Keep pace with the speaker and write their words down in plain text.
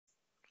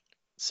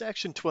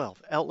Section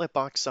 12, Outlet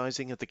Box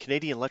Sizing of the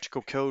Canadian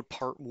Electrical Code,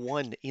 Part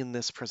 1. In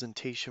this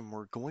presentation,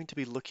 we're going to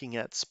be looking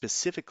at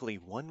specifically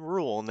one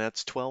rule, and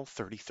that's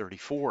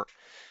 12.30.34.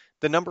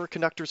 The number of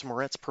conductors and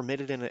morettes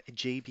permitted in a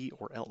JB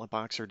or outlet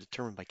box are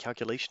determined by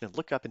calculation and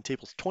lookup in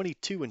tables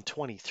 22 and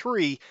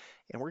 23,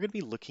 and we're going to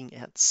be looking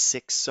at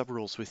 6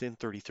 subrules within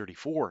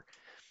 30.34.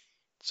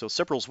 So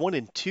subrules 1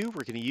 and 2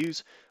 we're going to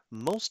use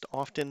most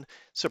often.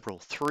 Subrule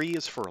 3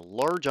 is for a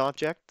large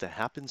object that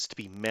happens to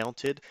be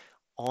mounted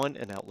on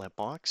an outlet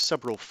box.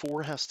 Subrule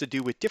 4 has to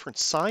do with different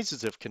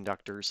sizes of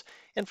conductors,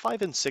 and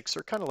 5 and 6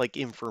 are kind of like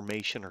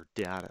information or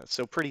data,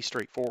 so pretty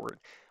straightforward.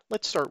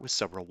 Let's start with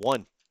subrule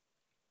 1.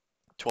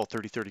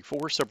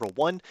 12.30.34, subrule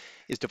 1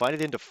 is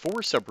divided into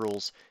 4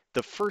 subrules.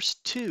 The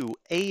first two,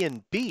 A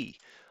and B,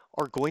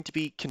 are going to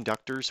be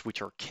conductors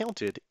which are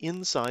counted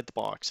inside the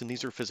box, and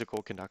these are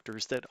physical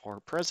conductors that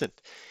are present.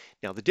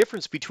 Now the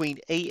difference between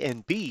A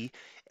and B,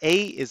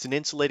 A is an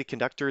insulated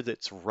conductor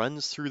that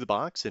runs through the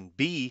box, and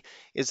B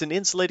is an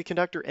insulated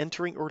conductor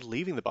entering or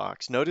leaving the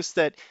box. Notice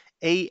that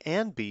A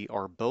and B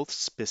are both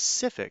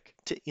specific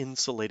to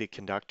insulated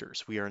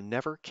conductors. We are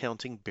never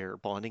counting bare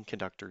bonding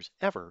conductors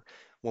ever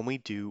when we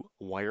do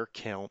wire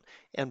count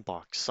and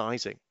box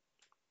sizing.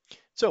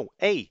 So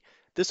A,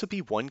 this would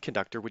be one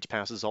conductor which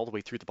passes all the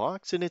way through the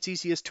box, and it's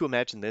easiest to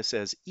imagine this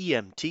as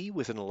EMT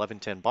with an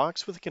 1110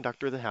 box with a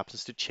conductor that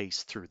happens to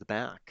chase through the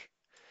back.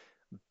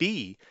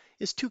 B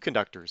is two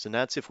conductors, and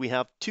that's if we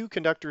have two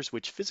conductors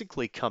which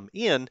physically come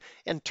in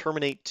and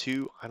terminate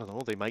to, I don't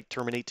know, they might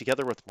terminate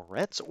together with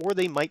morettes, or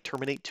they might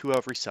terminate to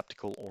a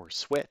receptacle or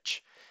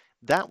switch.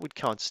 That would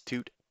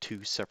constitute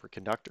two separate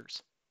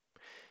conductors.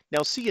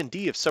 Now C and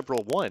D of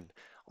subrule 1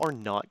 are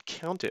not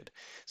counted.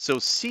 So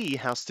C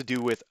has to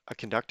do with a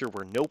conductor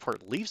where no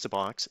part leaves the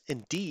box,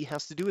 and D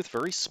has to do with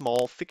very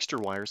small fixture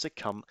wires that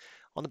come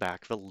on the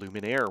back of a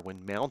luminaire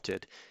when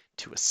mounted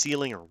to a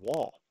ceiling or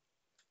wall.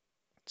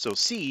 So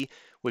C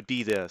would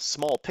be the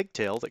small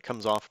pigtail that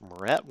comes off a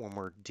moret when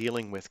we're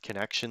dealing with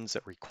connections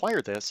that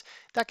require this.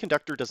 That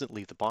conductor doesn't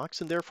leave the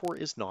box and therefore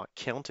is not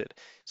counted.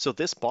 So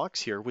this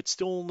box here would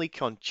still only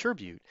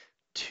contribute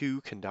two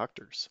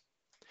conductors.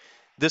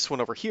 This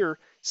one over here,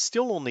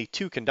 still only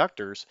two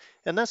conductors,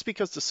 and that's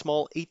because the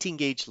small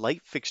 18-gauge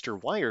light fixture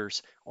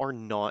wires are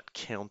not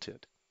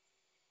counted.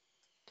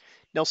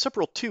 Now,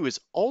 subrule 2 is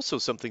also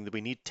something that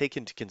we need to take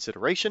into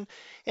consideration,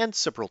 and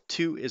subrule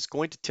 2 is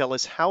going to tell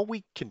us how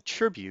we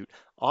contribute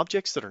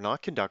objects that are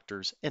not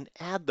conductors and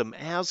add them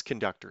as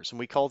conductors, and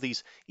we call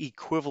these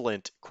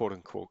equivalent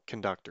quote-unquote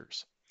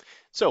conductors.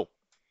 So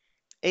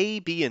A,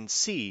 B, and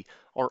C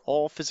are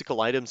all physical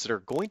items that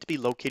are going to be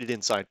located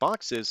inside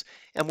boxes,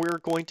 and we're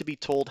going to be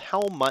told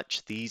how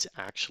much these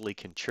actually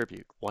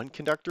contribute, one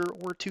conductor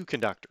or two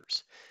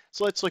conductors.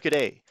 So let's look at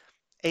A.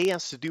 A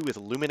has to do with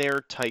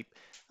luminaire type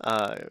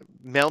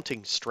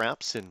mounting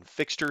straps and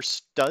fixture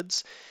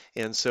studs.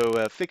 And so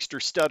a fixture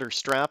stud or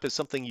strap is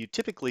something you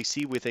typically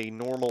see with a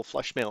normal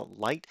flush mount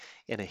light,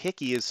 and a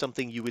hickey is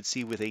something you would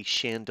see with a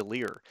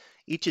chandelier.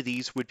 Each of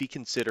these would be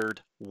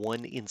considered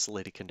one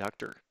insulated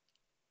conductor.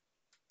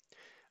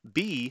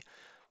 B,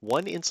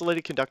 one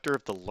insulated conductor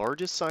of the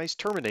largest size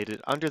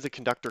terminated under the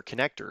conductor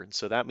connector. And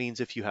so that means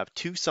if you have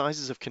two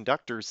sizes of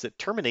conductors that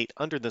terminate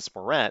under this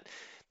moret,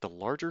 the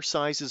larger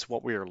size is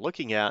what we are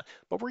looking at,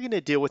 but we're going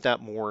to deal with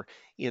that more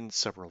in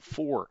subrule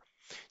 4.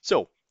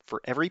 So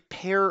for every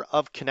pair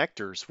of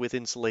connectors with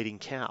insulating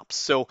caps,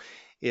 so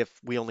if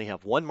we only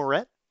have one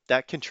moret,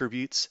 that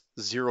contributes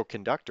 0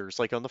 conductors,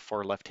 like on the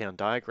far left-hand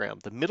diagram.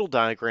 The middle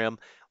diagram,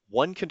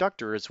 one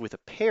conductor is with a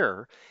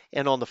pair,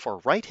 and on the far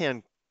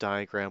right-hand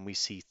diagram, we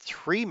see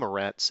 3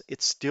 morettes.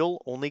 It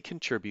still only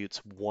contributes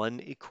one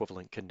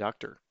equivalent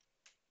conductor.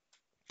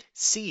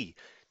 C,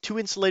 2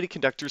 insulated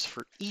conductors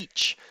for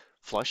each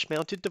flush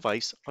mounted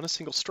device on a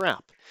single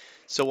strap.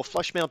 So a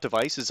flush mount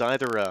device is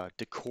either a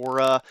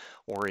Decora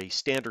or a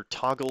standard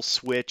toggle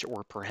switch,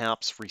 or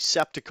perhaps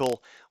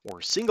receptacle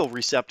or single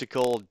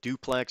receptacle,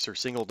 duplex or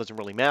single, doesn't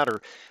really matter.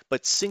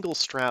 But single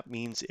strap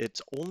means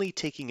it's only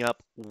taking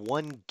up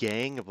one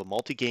gang of a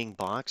multi-gang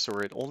box,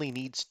 or it only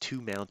needs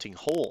 2 mounting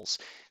holes.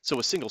 So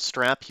a single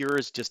strap here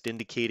is just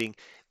indicating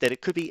that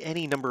it could be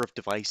any number of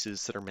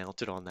devices that are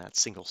mounted on that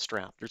single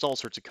strap. There's all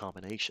sorts of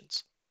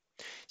combinations.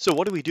 So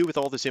what do we do with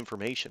all this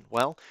information?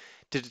 Well,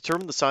 to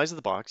determine the size of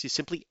the box, you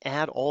simply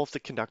add all of the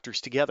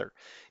conductors together.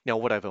 Now,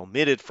 what I've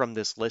omitted from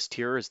this list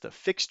here is the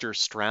fixture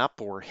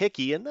strap or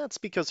hickey, and that's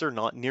because they're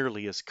not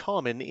nearly as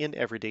common in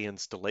everyday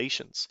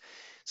installations.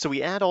 So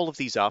we add all of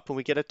these up and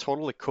we get a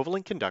total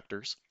equivalent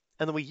conductors,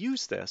 and then we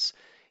use this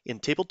in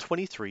table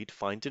 23 to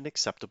find an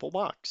acceptable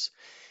box.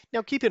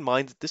 Now, keep in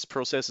mind that this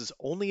process is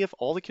only if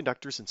all the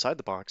conductors inside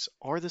the box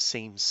are the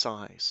same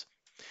size.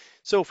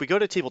 So if we go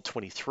to table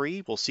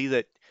 23, we'll see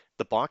that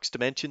the box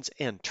dimensions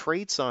and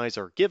trade size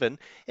are given,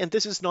 and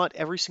this is not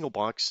every single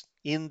box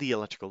in the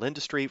electrical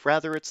industry,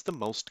 rather it's the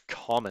most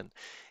common.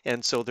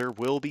 And so there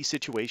will be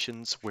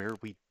situations where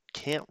we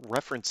can't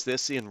reference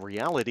this in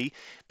reality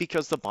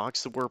because the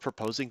box that we're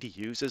proposing to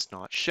use is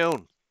not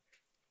shown.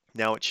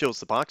 Now it shows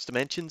the box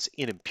dimensions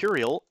in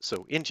imperial,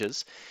 so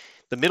inches.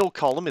 The middle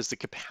column is the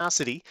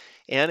capacity,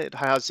 and it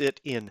has it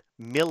in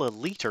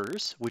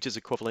milliliters, which is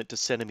equivalent to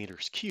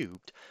centimeters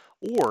cubed,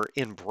 or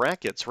in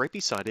brackets right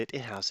beside it, it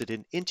has it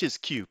in inches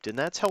cubed. And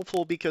that's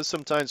helpful because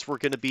sometimes we're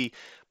going to be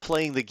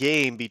playing the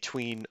game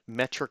between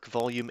metric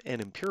volume and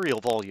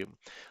imperial volume.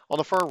 On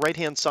the far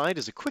right-hand side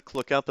is a quick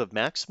lookup of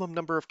maximum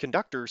number of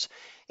conductors,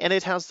 and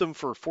it has them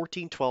for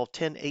 14, 12,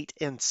 10, 8,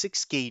 and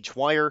 6 gauge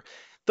wire.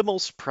 The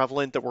most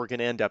prevalent that we're going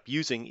to end up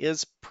using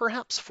is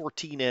perhaps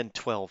 14 and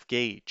 12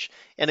 gauge,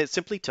 and it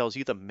simply tells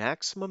you the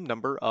maximum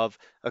number of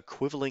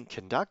equivalent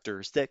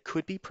conductors that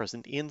could be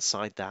present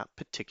inside that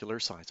particular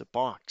size of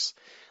box.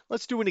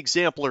 Let's do an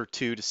example or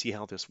two to see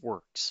how this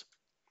works.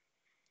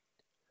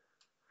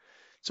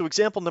 So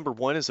example number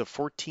 1 is a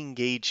 14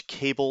 gauge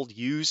cable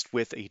used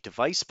with a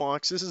device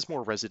box. This is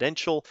more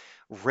residential.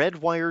 Red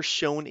wires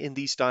shown in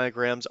these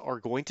diagrams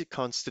are going to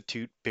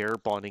constitute bare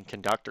bonding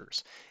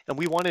conductors. And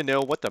we want to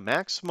know what the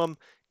maximum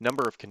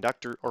number of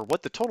conductor, or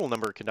what the total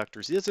number of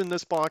conductors is in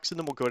this box, and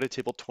then we'll go to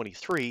table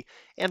 23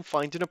 and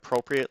find an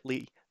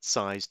appropriately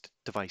sized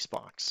device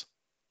box.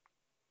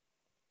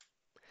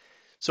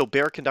 So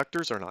bare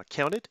conductors are not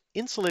counted.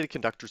 Insulated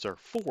conductors are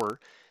 4.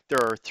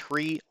 There are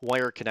 3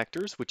 wire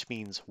connectors, which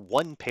means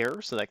 1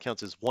 pair, so that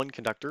counts as 1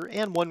 conductor,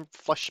 and 1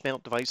 flush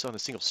mount device on a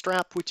single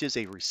strap, which is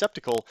a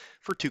receptacle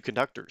for 2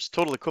 conductors.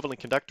 Total equivalent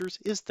conductors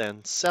is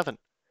then 7.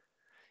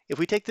 If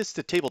we take this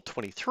to table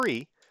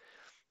 23,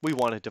 we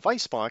want a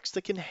device box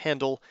that can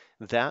handle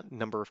that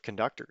number of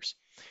conductors.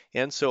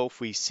 And so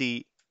if we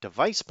see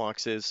device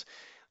boxes,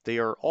 they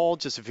are all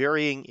just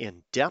varying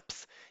in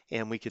depth,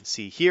 and we can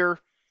see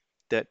here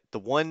that the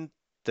one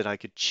that I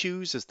could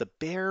choose is the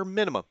bare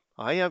minimum.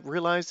 I have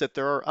realized that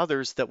there are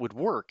others that would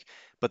work,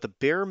 but the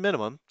bare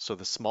minimum, so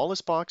the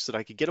smallest box that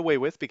I could get away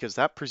with, because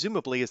that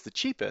presumably is the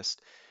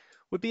cheapest,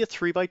 would be a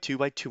 3 by 2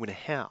 by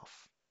 2.5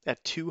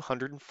 at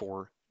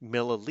 204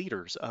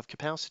 milliliters of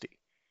capacity.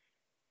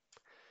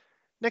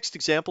 Next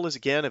example is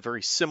again a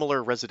very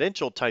similar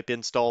residential type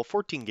install,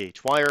 14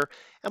 gauge wire,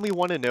 and we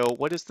want to know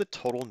what is the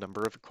total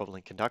number of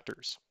equivalent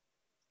conductors.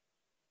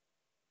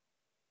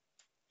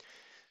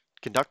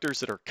 Conductors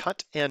that are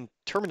cut and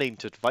terminating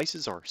to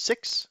devices are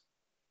 6,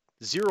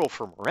 0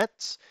 for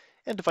morettes,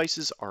 and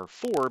devices are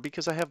 4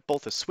 because I have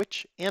both a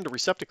switch and a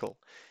receptacle.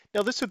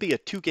 Now this would be a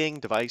 2-gang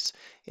device,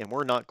 and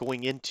we're not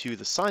going into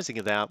the sizing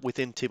of that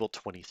within table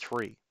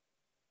 23.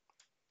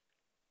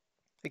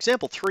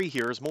 Example 3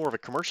 here is more of a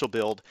commercial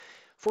build,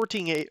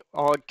 14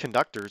 odd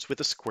conductors with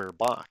a square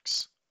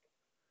box.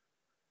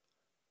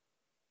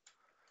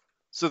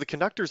 So the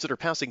conductors that are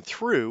passing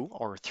through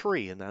are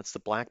 3, and that's the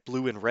black,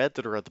 blue, and red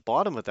that are at the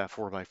bottom of that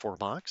 4x4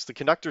 box. The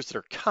conductors that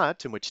are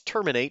cut and which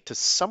terminate to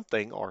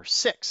something are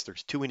 6.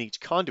 There's 2 in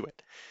each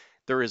conduit.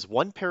 There is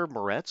 1 pair of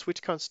morettes,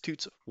 which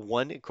constitutes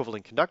 1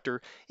 equivalent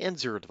conductor, and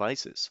 0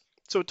 devices.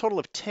 So a total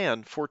of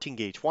 10 14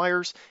 gauge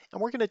wires,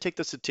 and we're going to take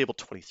this to table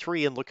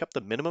 23 and look up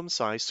the minimum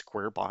size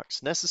square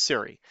box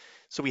necessary.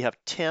 So we have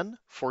 10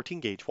 14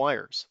 gauge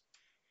wires.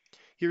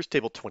 Here's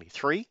table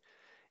 23,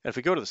 and if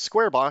we go to the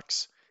square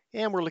box,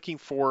 and we're looking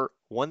for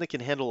one that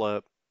can handle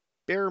a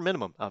bare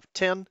minimum of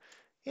 10,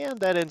 and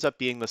that ends up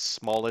being the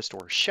smallest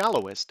or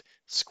shallowest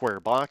square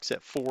box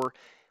at 4,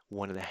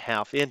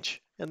 1.5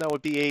 inch, and that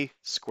would be a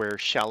square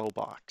shallow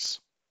box.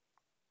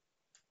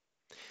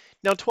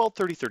 Now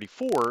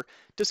 123034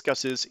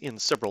 discusses in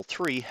Several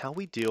 3 how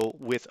we deal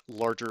with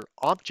larger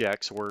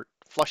objects or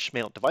flush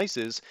mount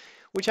devices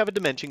which have a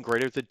dimension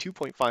greater than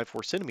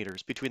 2.54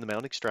 centimeters between the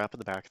mounting strap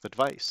and the back of the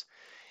device.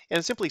 And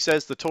it simply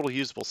says the total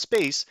usable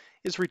space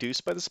is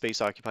reduced by the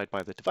space occupied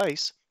by the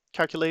device,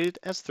 calculated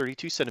as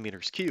 32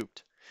 centimeters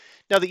cubed.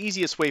 Now the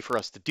easiest way for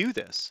us to do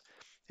this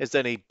is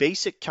then a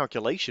basic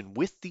calculation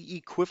with the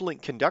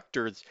equivalent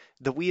conductors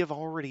that we have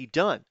already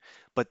done,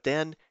 but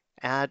then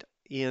add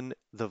in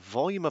the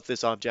volume of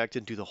this object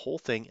and do the whole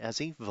thing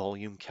as a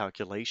volume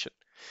calculation.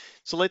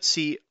 So let's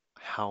see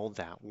how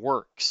that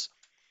works.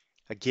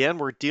 Again,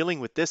 we're dealing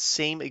with this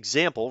same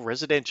example,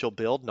 residential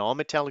build,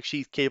 non-metallic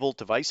sheath cable,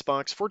 device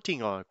box,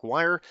 14-ohm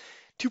wire,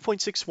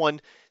 2.61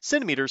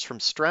 centimeters from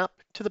strap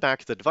to the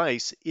back of the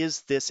device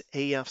is this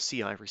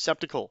AFCI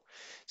receptacle.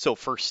 So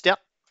first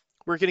step,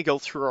 we're going to go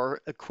through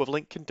our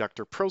equivalent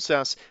conductor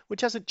process, which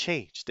hasn't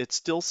changed. It's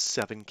still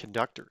 7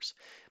 conductors.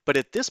 But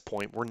at this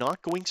point, we're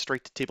not going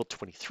straight to table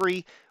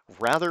 23.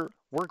 Rather,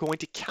 we're going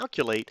to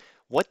calculate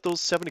what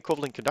those 7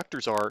 equivalent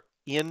conductors are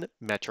in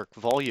metric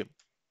volume.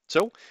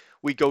 So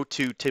we go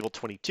to table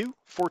 22,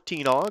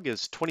 14 OG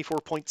is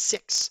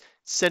 24.6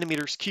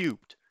 centimeters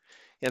cubed.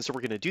 And so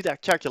we're going to do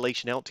that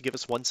calculation out to give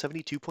us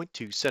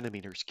 172.2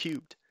 centimeters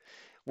cubed.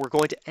 We're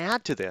going to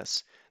add to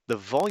this the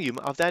volume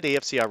of that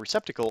AFCI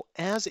receptacle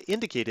as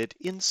indicated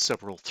in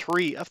Several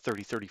 3 of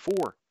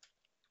 3034.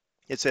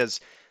 It says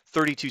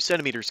 32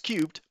 centimeters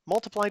cubed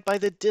multiplied by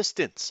the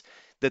distance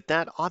that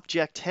that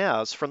object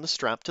has from the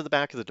strap to the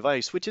back of the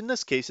device, which in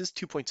this case is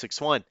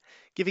 2.61,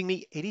 giving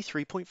me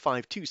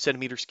 83.52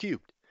 centimeters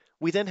cubed.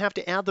 We then have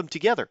to add them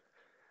together,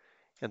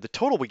 and the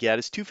total we get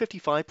is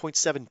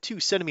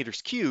 255.72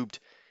 centimeters cubed,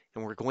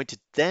 and we're going to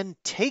then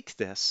take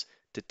this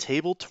to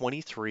Table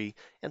 23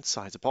 and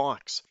size of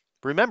box.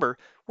 Remember,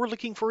 we're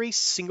looking for a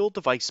single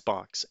device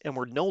box, and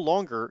we're no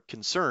longer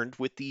concerned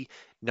with the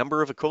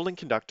number of equivalent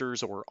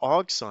conductors or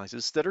OG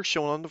sizes that are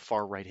shown on the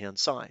far right-hand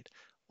side.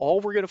 All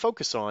we're going to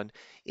focus on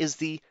is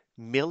the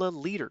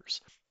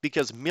milliliters,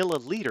 because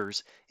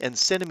milliliters and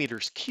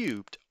centimeters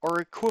cubed are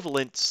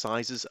equivalent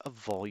sizes of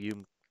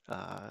volume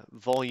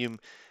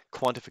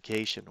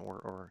quantification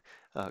or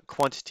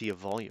quantity of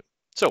volume.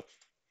 So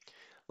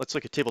let's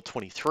look at table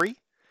 23.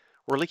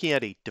 We're looking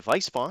at a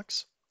device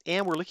box,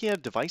 and we're looking at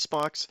a device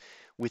box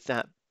with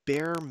that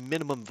bare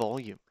minimum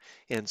volume.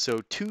 And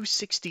so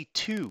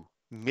 262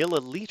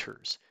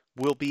 milliliters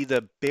will be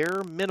the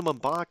bare minimum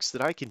box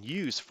that I can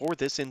use for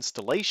this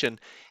installation,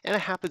 and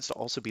it happens to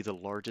also be the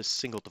largest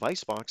single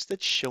device box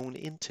that's shown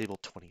in table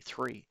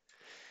 23.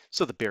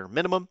 So the bare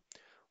minimum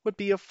would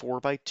be a 4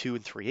 by 2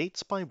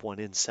 3/8 by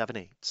 1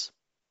 7/8.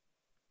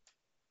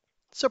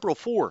 Several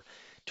 4,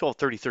 12,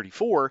 30,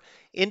 34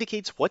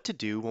 indicates what to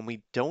do when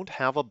we don't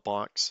have a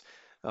box,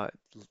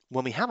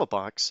 when we have a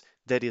box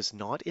that is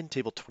not in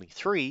table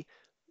 23,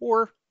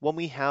 or when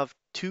we have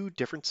two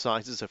different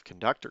sizes of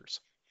conductors.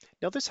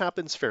 Now this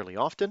happens fairly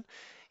often,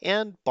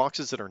 and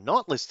boxes that are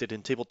not listed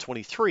in table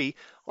 23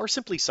 are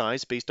simply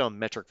sized based on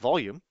metric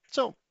volume,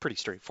 so pretty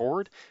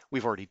straightforward.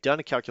 We've already done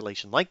a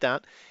calculation like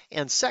that.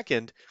 And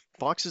second,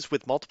 boxes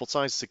with multiple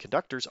sizes of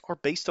conductors are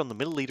based on the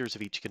milliliters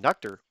of each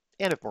conductor,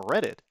 and if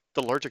moretted,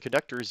 the larger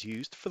conductor is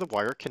used for the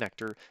wire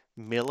connector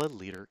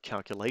milliliter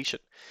calculation.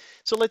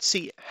 So let's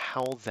see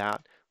how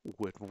that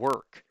would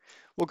work.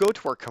 We'll go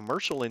to our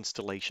commercial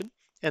installation,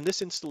 and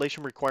this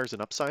installation requires an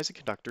upsize of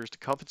conductors to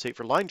compensate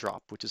for line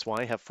drop, which is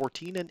why I have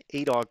 14 and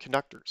 8 AUG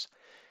conductors.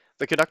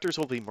 The conductors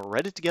will be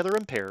moretted together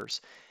in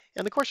pairs,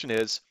 and the question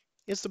is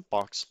the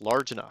box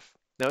large enough?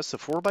 Now it's a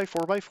 4 by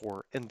 4 by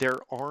 4, and there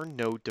are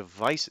no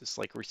devices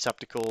like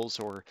receptacles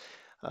or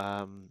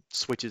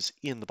switches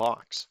in the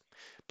box.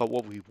 But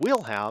what we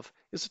will have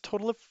is a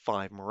total of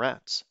 5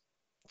 morettes.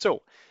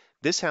 So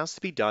this has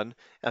to be done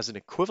as an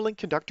equivalent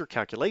conductor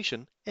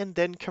calculation and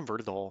then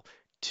converted all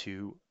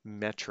to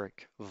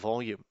metric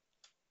volume.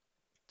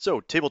 So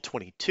table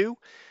 22,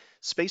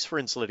 space for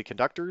insulated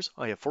conductors,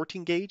 I have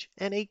 14 gauge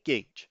and 8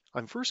 gauge.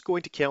 I'm first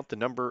going to count the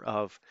number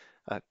of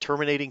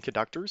terminating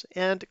conductors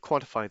and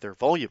quantify their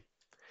volume.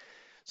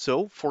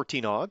 So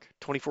 14 AUG,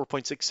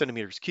 24.6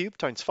 centimeters cubed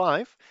times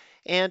 5,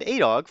 and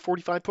 8 AUG,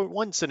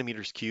 45.1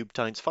 centimeters cubed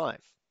times 5.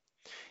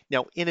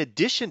 Now, in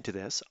addition to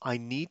this, I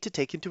need to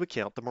take into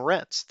account the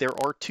morettes. There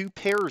are 2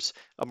 pairs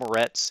of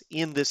morettes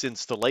in this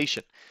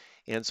installation.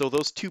 And so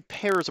those 2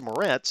 pairs of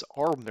morettes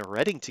are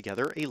moretting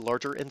together a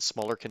larger and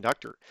smaller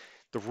conductor.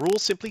 The rule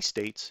simply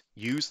states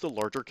use the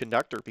larger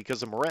conductor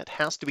because the moret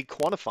has to be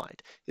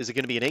quantified. Is it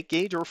going to be an 8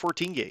 gauge or a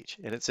 14 gauge?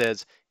 And it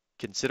says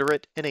consider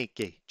it an 8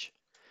 gauge.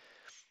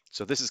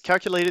 So this is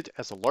calculated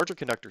as a larger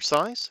conductor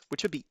size,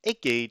 which would be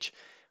 8 gauge,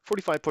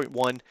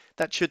 45.1,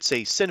 that should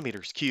say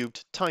centimeters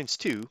cubed, times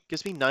 2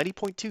 gives me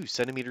 90.2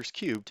 centimeters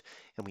cubed,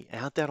 and we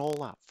add that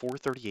all up,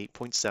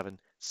 438.7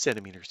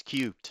 centimeters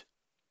cubed.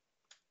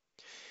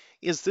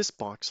 Is this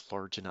box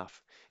large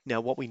enough?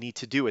 Now what we need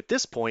to do at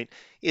this point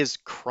is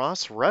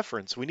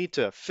cross-reference. We need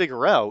to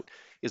figure out,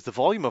 is the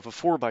volume of a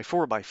 4 by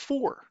 4 by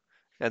 4,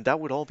 and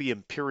that would all be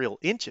imperial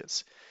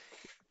inches,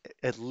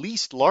 at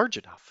least large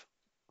enough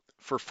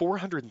for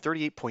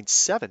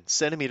 438.7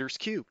 centimeters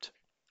cubed.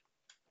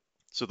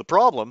 So the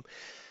problem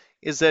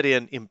is that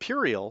in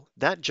imperial,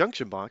 that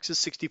junction box is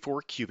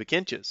 64 cubic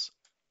inches.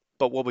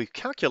 But what we've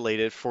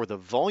calculated for the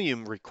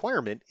volume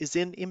requirement is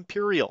in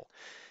imperial.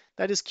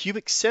 That is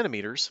cubic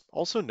centimeters,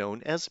 also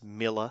known as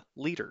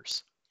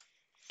milliliters.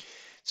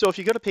 So if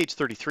you go to page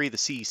 33 of the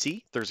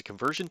CEC, there's a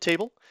conversion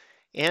table,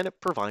 and it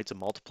provides a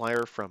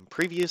multiplier from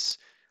previous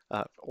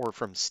or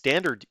from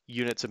standard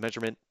units of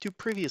measurement to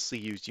previously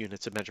used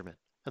units of measurement.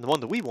 And the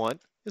one that we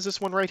want is this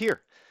one right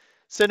here.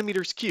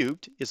 Centimeters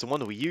cubed is the one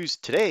that we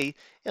used today,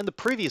 and the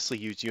previously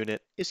used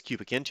unit is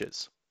cubic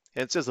inches.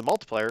 And it says the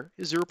multiplier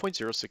is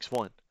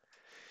 0.061.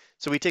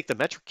 So we take the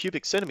metric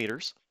cubic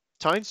centimeters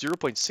times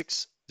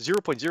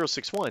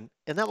 0.061,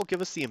 and that will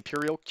give us the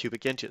imperial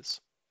cubic inches.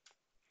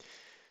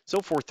 So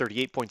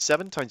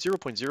 438.7 times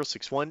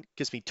 0.061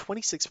 gives me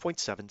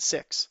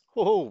 26.76.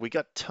 Oh, we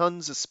got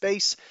tons of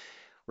space.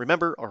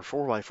 Remember, our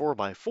 4 by 4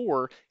 by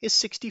 4 is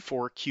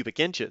 64 cubic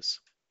inches.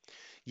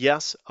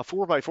 Yes, a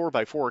 4 by 4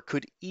 by 4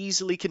 could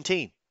easily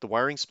contain the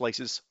wiring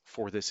splices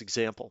for this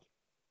example.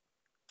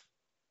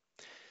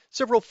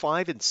 Several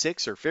 5 and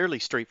 6 are fairly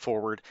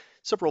straightforward.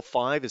 Several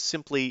 5 is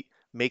simply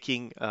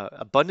making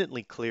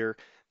abundantly clear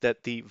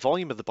that the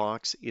volume of the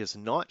box is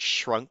not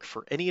shrunk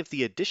for any of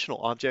the additional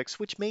objects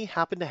which may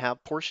happen to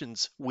have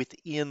portions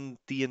within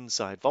the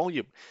inside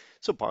volume.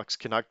 So box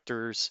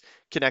connectors,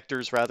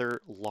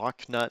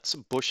 lock nuts,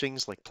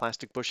 bushings like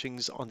plastic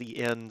bushings on the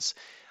ends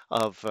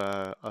of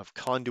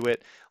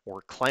conduit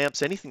or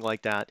clamps, anything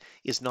like that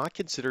is not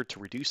considered to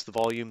reduce the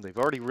volume. They've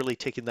already really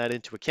taken that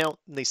into account,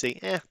 and they say,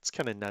 it's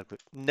kind of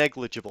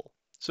negligible,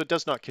 so it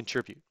does not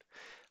contribute.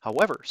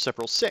 However,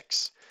 several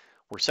 6,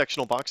 where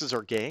sectional boxes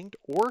are ganged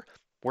or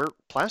Where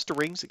plaster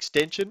rings,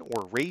 extension,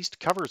 or raised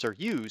covers are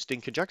used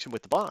in conjunction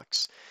with the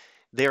box,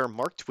 they are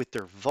marked with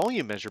their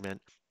volume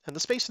measurement, and the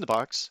space in the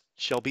box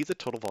shall be the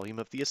total volume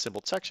of the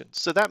assembled section.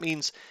 So that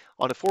means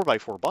on a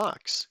 4x4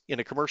 box, in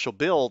a commercial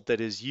build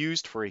that is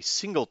used for a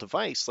single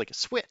device like a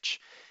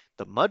switch,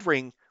 the mud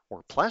ring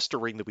or plaster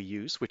ring that we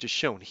use, which is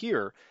shown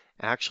here,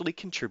 actually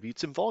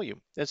contributes in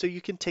volume. And so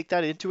you can take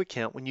that into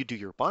account when you do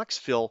your box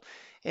fill,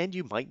 and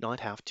you might not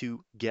have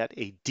to get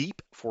a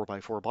deep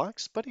 4x4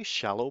 box, but a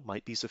shallow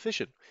might be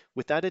sufficient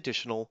with that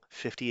additional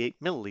 58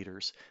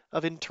 milliliters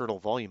of internal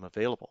volume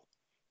available.